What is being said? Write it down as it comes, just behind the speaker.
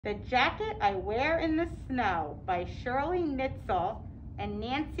The Jacket I Wear in the Snow by Shirley Nitzel and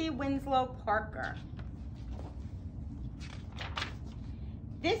Nancy Winslow Parker.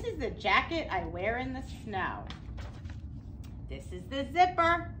 This is the jacket I wear in the snow. This is the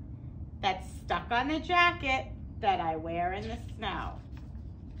zipper that's stuck on the jacket that I wear in the snow.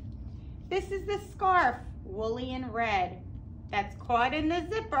 This is the scarf, woolly and red, that's caught in the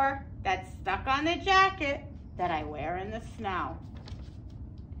zipper that's stuck on the jacket that I wear in the snow.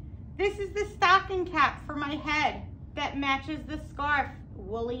 This is the stocking cap for my head that matches the scarf,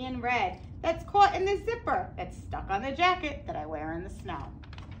 woolly and red, that's caught in the zipper that's stuck on the jacket that I wear in the snow.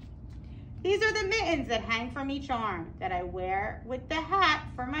 These are the mittens that hang from each arm that I wear with the hat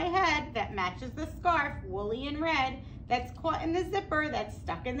for my head that matches the scarf, woolly and red, that's caught in the zipper that's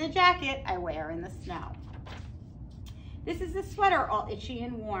stuck in the jacket I wear in the snow. This is the sweater all itchy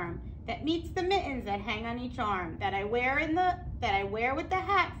and warm that meets the mittens that hang on each arm that I wear with the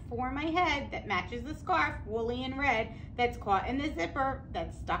hat for my head that matches the scarf, woolly and red, that's caught in the zipper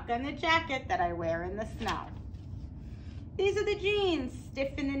that's stuck on the jacket that I wear in the snow. These are the jeans,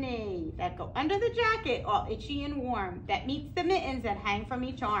 stiff in the knee, that go under the jacket, all itchy and warm, that meets the mittens that hang from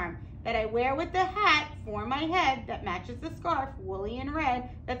each arm, that I wear with the hat for my head that matches the scarf, woolly and red,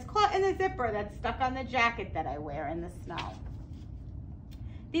 that's caught in the zipper that's stuck on the jacket that I wear in the snow.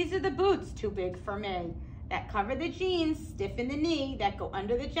 These are the boots, too big for me, that cover the jeans, stiff in the knee, that go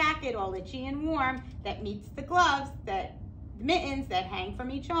under the jacket, all itchy and warm, that meets the gloves, mittens that hang from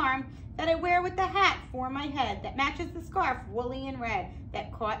each arm, that I wear with the hat for my head, that matches the scarf, woolly and red,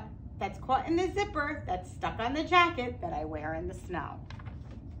 that's caught in the zipper, that's stuck on the jacket that I wear in the snow.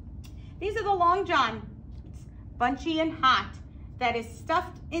 These are the long john, bunchy and hot, that is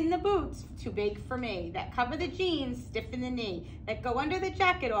stuffed in the boots, too big for me, that cover the jeans, stiff in the knee, that go under the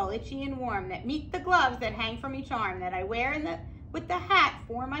jacket, all itchy and warm, that meet the gloves that hang from each arm, that I wear with the hat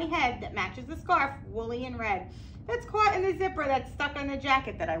for my head that matches the scarf, woolly and red, that's caught in the zipper that's stuck on the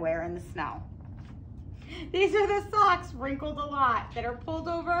jacket that I wear in the snow. These are the socks, wrinkled a lot, that are pulled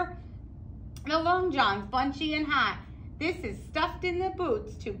over the long johns, bunchy and hot. This is stuffed in the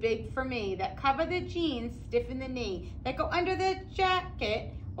boots, too big for me, that cover the jeans, stiff in the knee, that go under the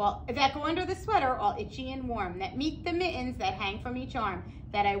jacket, that go under the sweater, all itchy and warm, that meet the mittens that hang from each arm,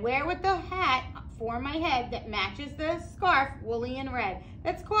 that I wear with the hat for my head that matches the scarf, woolly and red,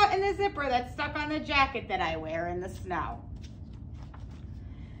 that's caught in the zipper that's stuck on the jacket that I wear in the snow.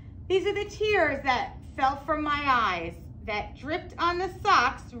 These are the tears that fell from my eyes, that dripped on the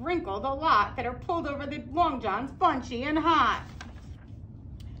socks, wrinkled a lot, that are pulled over the long johns, bunchy and hot.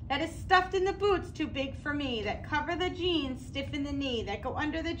 That is stuffed in the boots, too big for me, that cover the jeans, stiff in the knee, that go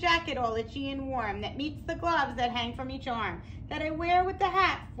under the jacket, all itchy and warm, that meets the gloves that hang from each arm, that I wear with the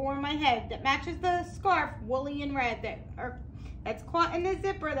hat for my head, that matches the scarf, woolly and red, that's caught in the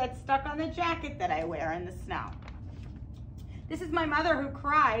zipper that's stuck on the jacket that I wear in the snow. This is my mother who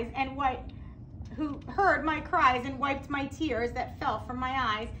heard my cries and wiped my tears that fell from my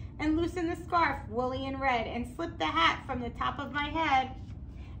eyes, and loosened the scarf, woolly and red, and slipped the hat from the top of my head,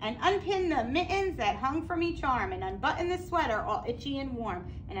 and unpinned the mittens that hung from each arm, and unbuttoned the sweater, all itchy and warm,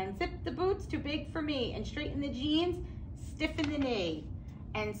 and unzipped the boots, too big for me, and straightened the jeans, stiff in the knee,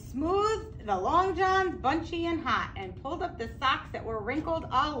 and smoothed the long johns, bunchy and hot, and pulled up the socks that were wrinkled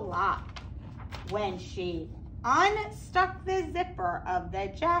a lot. When she unstuck the zipper of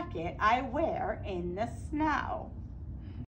the jacket I wear in the snow.